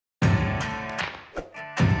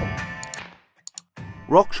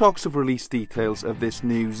RockShox have released details of this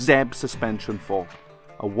new ZEB suspension fork,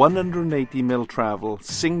 a 180mm travel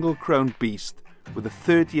single crowned beast with a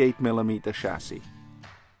 38mm chassis.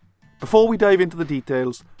 Before we dive into the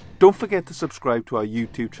details, don't forget to subscribe to our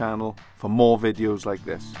YouTube channel for more videos like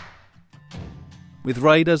this. With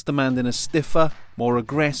riders demanding a stiffer, more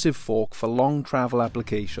aggressive fork for long travel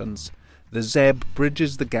applications, the ZEB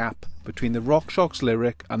bridges the gap between the RockShox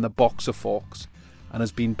Lyrik and the BoXXer forks and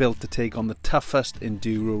has been built to take on the toughest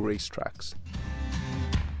enduro racetracks.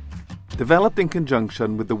 Developed in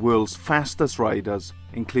conjunction with the world's fastest riders,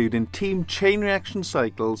 including Team Chain Reaction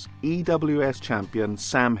Cycles EWS champion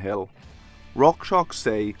Sam Hill, RockShox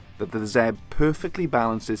say that the ZEB perfectly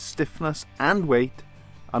balances stiffness and weight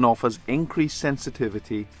and offers increased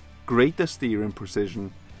sensitivity, greater steering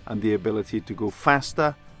precision, and the ability to go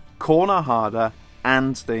faster, corner harder,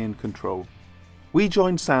 and stay in control. We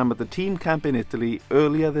joined Sam at the team camp in Italy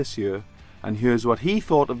earlier this year, and here's what he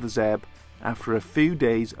thought of the ZEB after a few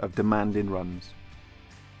days of demanding runs.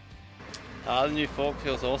 The new fork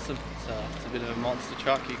feels awesome. It's a bit of a monster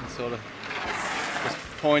truck. You can sort of just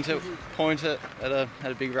point it at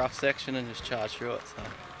a big rough section and just charge through it. So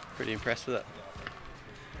pretty impressed with it.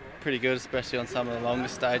 Pretty good, especially on some of the longer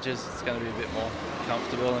stages. It's going to be a bit more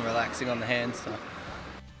comfortable and relaxing on the hands. So.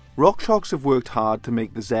 RockShox have worked hard to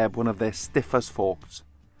make the ZEB one of their stiffest forks,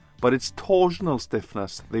 but it's torsional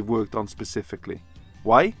stiffness they've worked on specifically.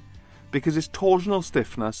 Why? Because it's torsional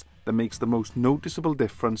stiffness that makes the most noticeable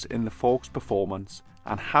difference in the fork's performance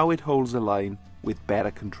and how it holds the line with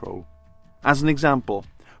better control. As an example,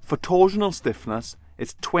 for torsional stiffness,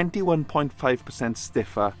 it's 21.5%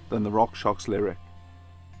 stiffer than the RockShox Lyrik.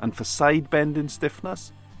 And for side bending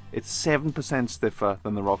stiffness, it's 7% stiffer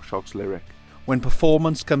than the RockShox Lyrik. When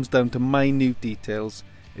performance comes down to minute details,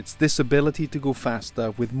 it's this ability to go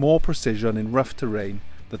faster with more precision in rough terrain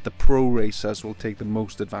that the pro racers will take the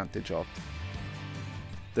most advantage of.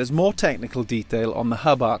 There's more technical detail on the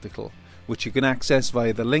Hub article, which you can access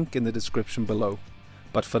via the link in the description below.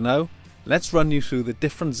 But for now, let's run you through the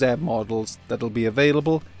different ZEB models that will be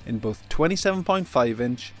available in both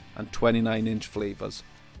 27.5-inch and 29-inch flavours.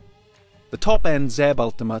 The top-end ZEB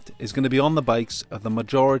Ultimate is going to be on the bikes of the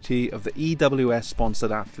majority of the EWS-sponsored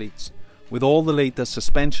athletes, with all the latest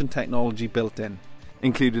suspension technology built in,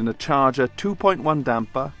 including a Charger 2.1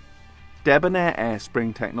 damper, debonair air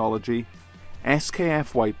spring technology,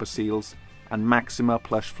 SKF wiper seals, and Maxima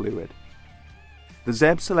plush fluid. The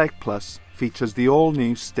ZEB Select Plus features the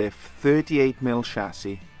all-new stiff 38mm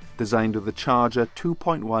chassis designed with the Charger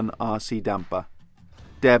 2.1 RC damper,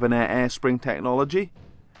 debonair air spring technology,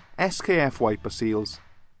 SKF wiper seals,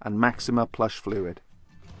 and Maxima plush fluid.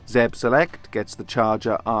 ZEB Select gets the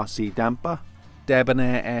Charger RC damper,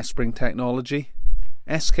 debonair air spring technology,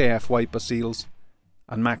 SKF wiper seals,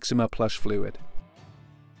 and Maxima plush fluid.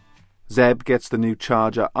 ZEB gets the new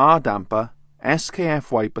Charger R damper,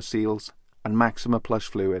 SKF wiper seals, and Maxima plush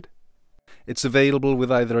fluid. It's available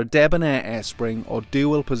with either a debonair air spring or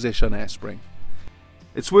dual position air spring.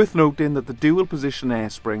 It's worth noting that the dual position air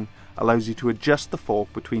spring allows you to adjust the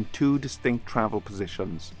fork between two distinct travel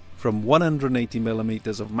positions, from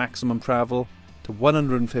 180mm of maximum travel to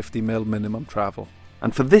 150mm minimum travel.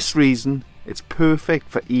 And for this reason, it's perfect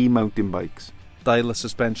for e-mountain bikes. Dial the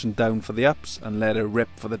suspension down for the ups and let it rip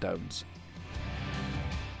for the downs.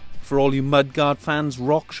 For all you mudguard fans,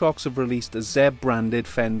 RockShox have released a ZEB branded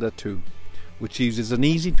fender too, which uses an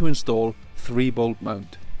easy to install 3-bolt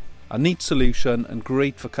mount. A neat solution and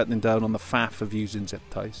great for cutting down on the faff of using zip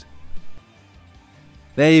ties.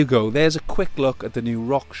 There you go, there's a quick look at the new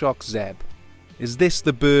RockShox ZEB. Is this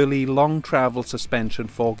the burly, long travel suspension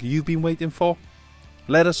fork you've been waiting for?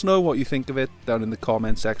 Let us know what you think of it down in the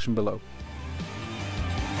comment section below.